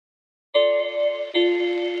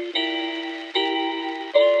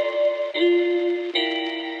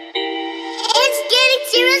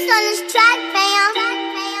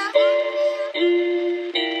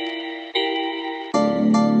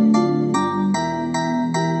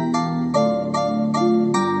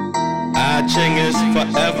Ching is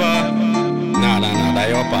forever. Nah, that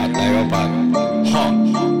your part, Huh.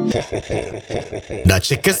 That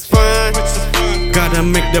chick is fine, gotta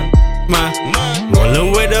make the mine.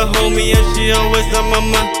 Rollin' with a homie and she always on my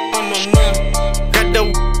mind. Got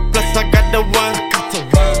the plus I got the one.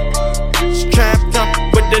 Strapped up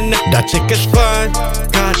with the neck. That chick is fine,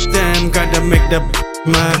 goddamn, gotta make the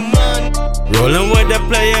mine. Rollin' with the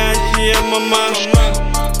player and she on my mind.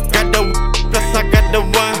 Got the plus I got the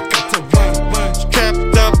one.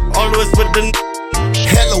 Strapped up, always with the.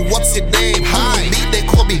 Hello, what's your name? Hi, me, they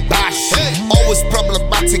call me Bash. Always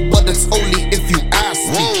problematic, but it's only if you ask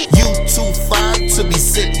me. You too fine to be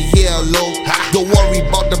sitting here alone. Don't worry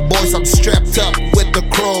about the boys, I'm strapped up with the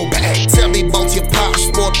chrome. Tell me about your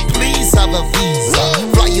passport, please have a visa.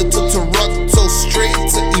 Fly you to Toronto, straight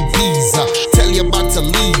to Ibiza. Tell you about to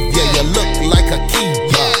leave, yeah, you look like a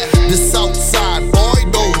keeper. The south side boy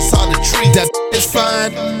knows how to treat. That is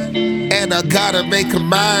fine, and I gotta make her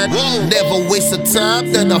mine. Never waste of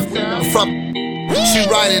time, then I'm from. She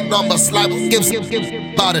riding on my slide, gives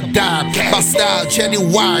about a dime. My style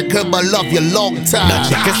genuine, girl, I love you long time. That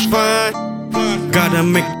chick is fine, gotta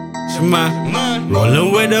make mine.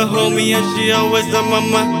 Rollin' with a homie and she always on my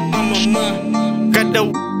mind. Got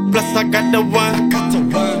the plus I got the one.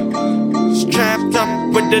 Strapped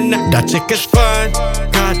up with the neck. That chick is fine,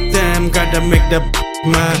 goddamn, gotta make the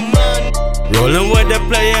mine. Rollin' with the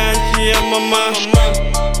player and she on my mind.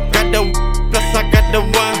 Got the plus I got the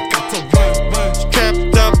one.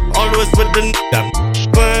 Strapped up, always with the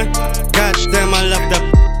fun. Goddamn, I love that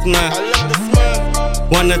smile.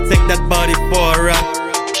 Wanna take that body for a ride.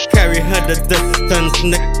 Carry her the distance,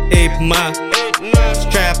 neck 8 mile.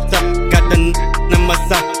 Strapped up, got the on my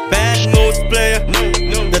side. Bad moves player,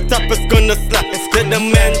 the top is gonna slap. To the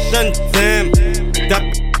mansion, damn. That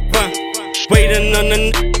fun, waiting on the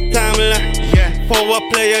timeline. For a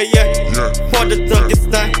player, yeah. For the doggy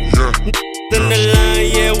style. In the line,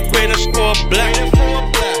 yeah, waiting for a black.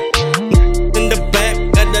 In the back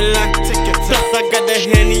of the line. Plus I got the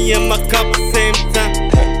Henny in my cup at the same time.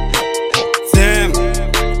 Damn,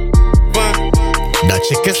 fun. That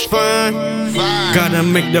chick is fine. Gotta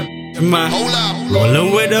make the mine.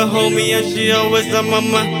 Rollin' with a homie and she always on my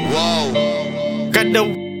mind. Got the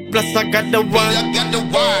plus I got the one.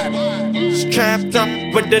 Strapped up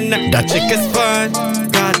with the neck. That chick is fine.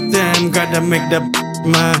 Goddamn, gotta make the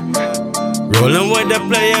mine. Rollin' with the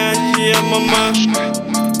player and she on my mind.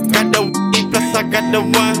 Got the plus I got the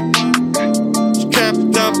one.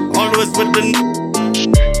 Strapped up, always with the